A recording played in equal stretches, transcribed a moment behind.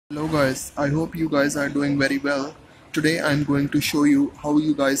Hello guys, I hope you guys are doing very well. Today I'm going to show you how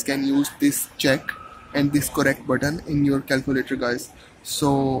you guys can use this check and this correct button in your calculator guys.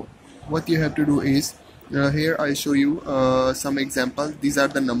 So what you have to do is here I show you some examples. These are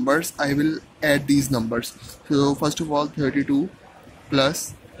the numbers. I will add these numbers. So first of all 32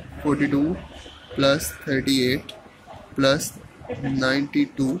 plus 42 plus 38 plus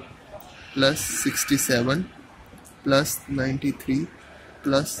 92 plus 67 plus 93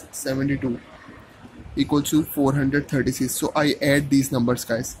 plus 72 equals to 436. So I add these numbers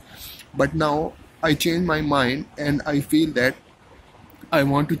guys, but now I change my mind and I feel that I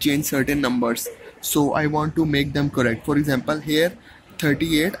want to change certain numbers, so I want to make them correct. For example, here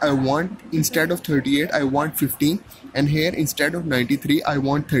 38 I want, instead of 38 I want 15, and here instead of 93 I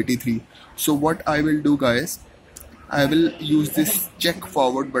want 33. So what I will do guys, I will use this check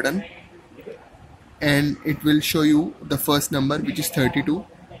forward button and it will show you the first number, which is 32,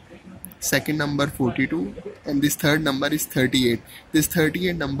 second number 42, and this third number is 38. This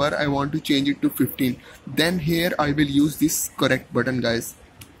 38 number I want to change it to 15. Then here I will use this correct button guys.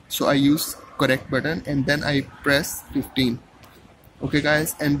 So I use correct button and then I press 15. Okay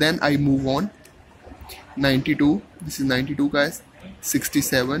guys, and then I move on. 92, this is 92 guys,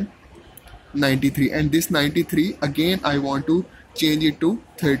 67, 93, and this 93 again I want to change it to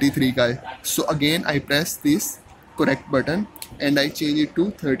 33 guys. So again I press this correct button and I change it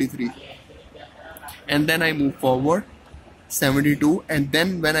to 33, and then I move forward 72, and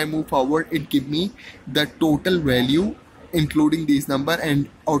then when I move forward it give me the total value including these number and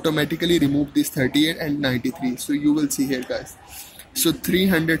automatically remove this 38 and 93. So you will see here guys, so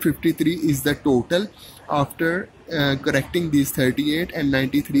 353 is the total after correcting these 38 and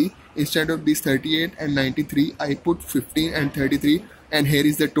 93. Instead of this 38 and 93 I put 15 and 33, and here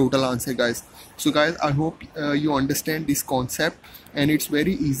is the total answer guys. So guys, I hope you understand this concept, and it's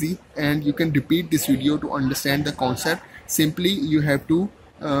very easy and you can repeat this video to understand the concept. Simply you have to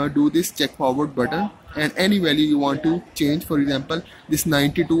do this check forward button and any value you want to change. For example, this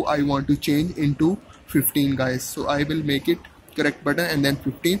 92 I want to change into 15 guys, so I will make it correct button and then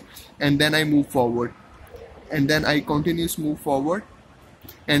 15, and then I move forward, and then I continuously move forward,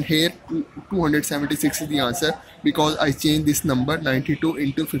 and here 276 is the answer because I changed this number 92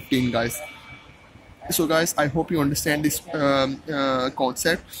 into 15 guys. So guys, I hope you understand this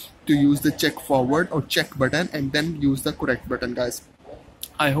concept to use the check forward or check button and then use the correct button guys.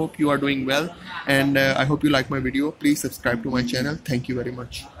 I hope you are doing well, and I hope you like my video. Please subscribe to my channel. Thank you very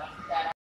much.